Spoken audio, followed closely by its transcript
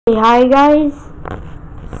Hi guys.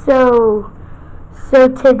 So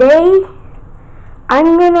today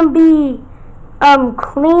I'm gonna be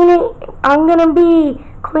cleaning. I'm gonna be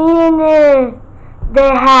cleaning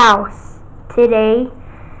the house today,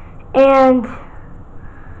 and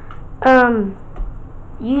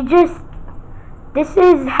you just this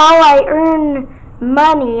is how I earn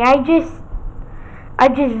money. I just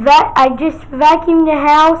vacuum the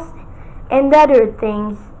house and other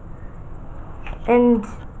things, and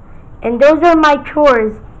those are my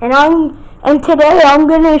chores, and today I'm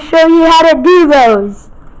gonna show you how to do those.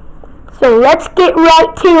 So let's get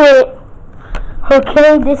right to it.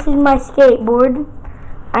 Okay, this is my skateboard.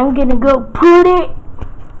 I'm gonna go put it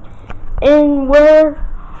in where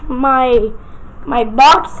my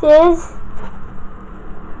box is.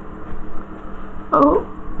 Oh.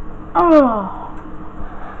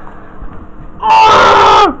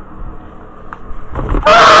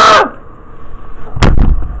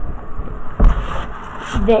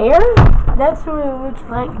 There, that's what it looks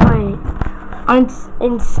like.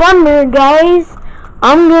 In summer, guys,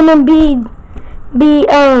 I'm gonna be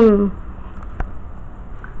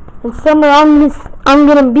in summer I'm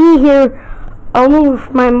gonna be here only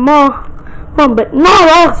with my mom, but not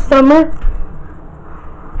all summer.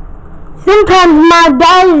 Sometimes my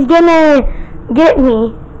dad is gonna get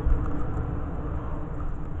me.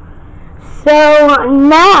 So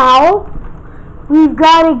now we've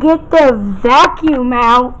got to get the vacuum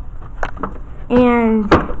out, and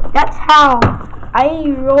that's how I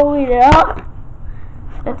roll it up.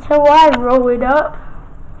 That's how I roll it up.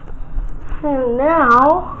 And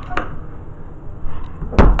now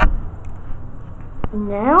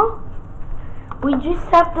we just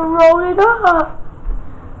have to roll it up.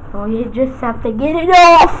 Well, you just have to get it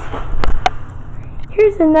off.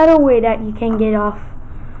 Here's another way that you can get off.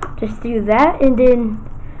 Just do that, and then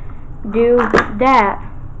do that,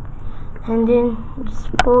 and then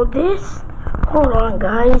just pull this. Hold on,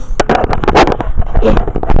 guys. Yeah.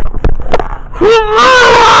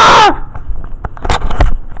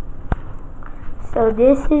 So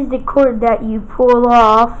this is the cord that you pull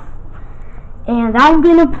off, and I'm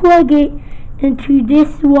gonna plug it into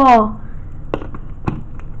this wall.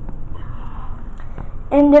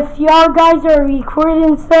 And if y'all guys are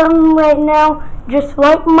recording something right now just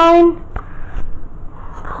like mine,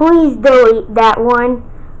 please delete that one.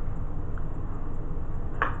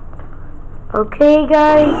 Okay,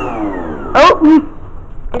 guys? Oh,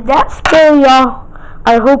 did that scare y'all?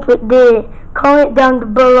 I hope it did. Comment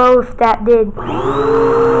down below if that did.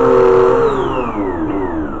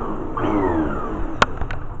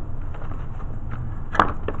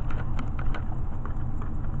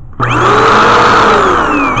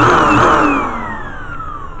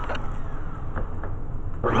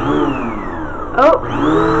 Oh,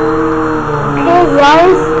 okay,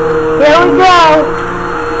 guys, here we go.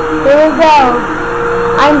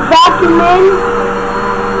 I'm vacuuming.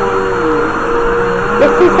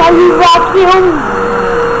 This is how you vacuum.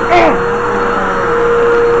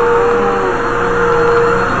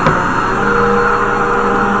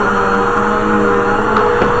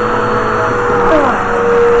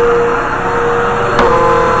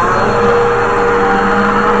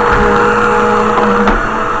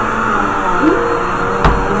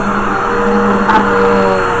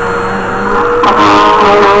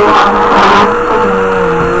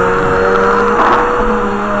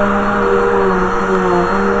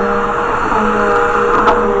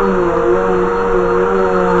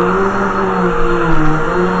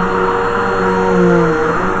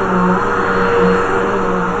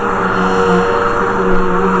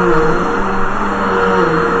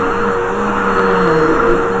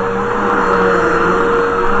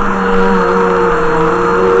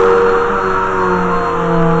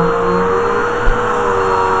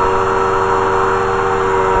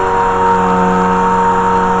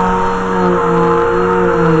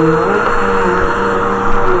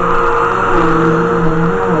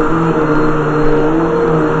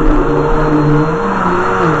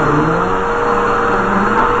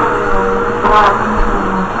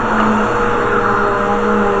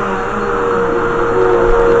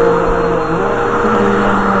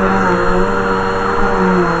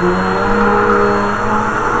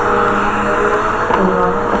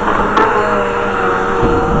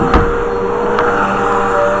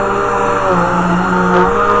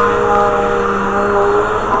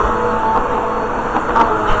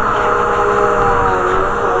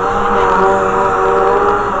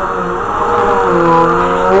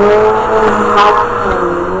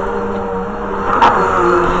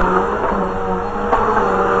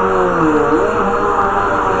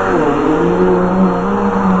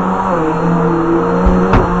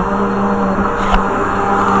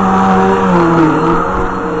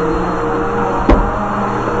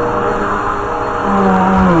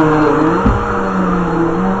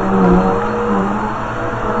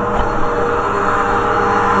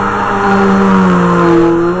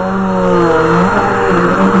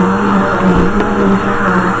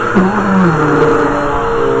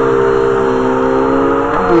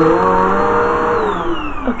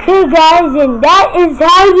 Okay guys, and that is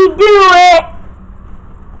how you do it.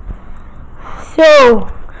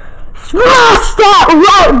 So, smash that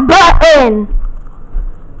like button.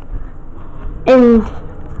 And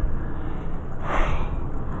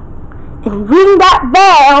ring that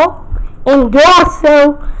bell. And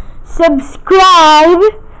also subscribe.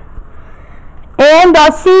 And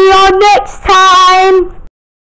I'll see you all next time.